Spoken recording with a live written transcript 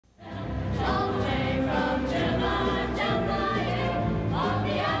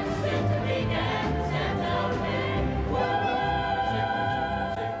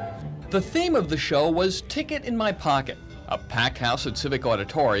The theme of the show was Ticket in My Pocket. A packed house at Civic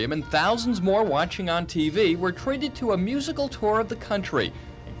Auditorium and thousands more watching on TV were treated to a musical tour of the country,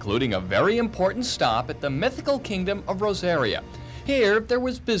 including a very important stop at the mythical kingdom of Rosaria. Here, there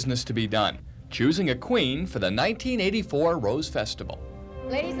was business to be done, choosing a queen for the 1984 Rose Festival.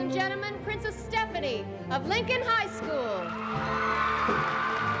 Ladies and gentlemen, Princess Stephanie of Lincoln High School.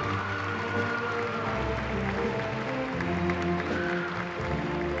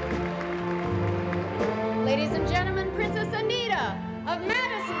 Ladies and gentlemen, Princess Anita of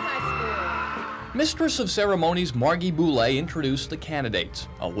Madison High School. Mistress of Ceremonies Margie Boulay introduced the candidates,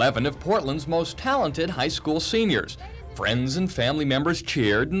 11 of Portland's most talented high school seniors. Friends and family members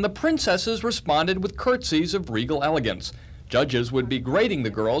cheered, and the princesses responded with curtsies of regal elegance. Judges would be grading the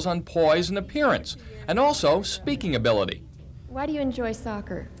girls on poise and appearance, and also speaking ability. Why do you enjoy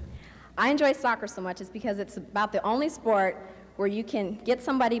soccer? I enjoy soccer so much is because it's about the only sport where you can get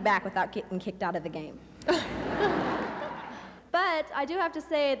somebody back without getting kicked out of the game. But I do have to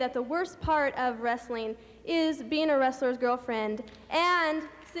say that the worst part of wrestling is being a wrestler's girlfriend and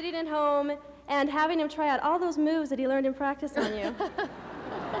sitting at home and having him try out all those moves that he learned in practice on you.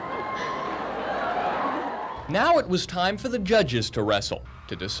 Now it was time for the judges to wrestle,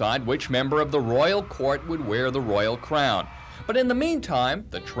 to decide which member of the royal court would wear the royal crown. But in the meantime,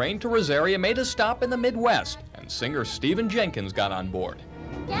 the train to Rosaria made a stop in the Midwest, and singer Stephen Jenkins got on board.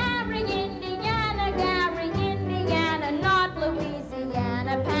 Gary, Indiana, not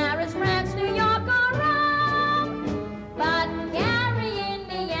Louisiana, Paris, France, New York, or Rome. But Gary,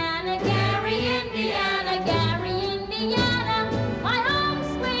 Indiana, my home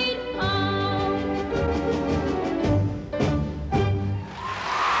sweet home.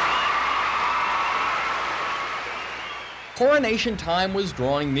 Coronation time was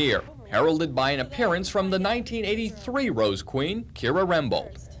drawing near, heralded by an appearance from the 1983 Rose Queen, Kira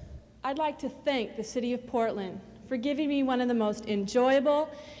Rembold. I'd like to thank the City of Portland for giving me one of the most enjoyable,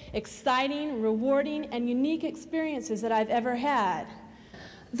 exciting, rewarding, and unique experiences that I've ever had.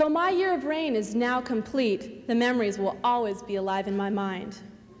 Though my year of reign is now complete, the memories will always be alive in my mind.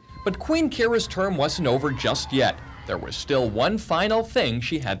 But Queen Kira's term wasn't over just yet. There was still one final thing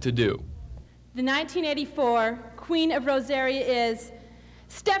she had to do. The 1984 Queen of Rosaria is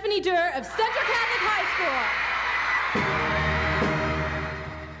Stephanie Durr of Central Catholic High School.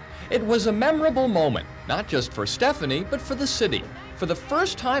 It was a memorable moment, not just for Stephanie, but for the city. For the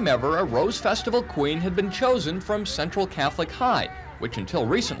first time ever, a Rose Festival queen had been chosen from Central Catholic High, which until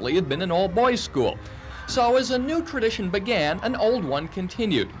recently had been an all-boys school. So as a new tradition began, an old one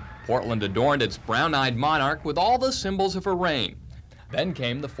continued. Portland adorned its brown-eyed monarch with all the symbols of her reign. Then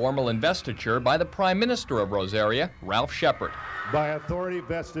came the formal investiture by the Prime Minister of Rosaria, Ralph Shepard. By authority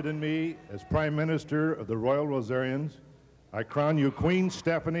vested in me as Prime Minister of the Royal Rosarians, I crown you Queen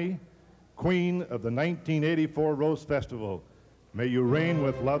Stephanie, Queen of the 1984 Rose Festival. May you reign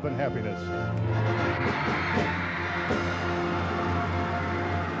with love and happiness.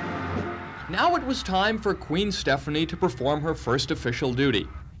 Now it was time for Queen Stephanie to perform her first official duty,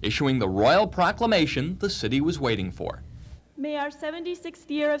 issuing the royal proclamation the city was waiting for. May our 76th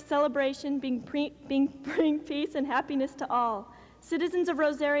year of celebration bring peace and happiness to all. Citizens of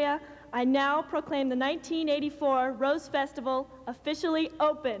Rosaria, I now proclaim the 1984 Rose Festival officially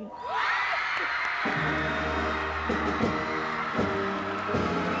open.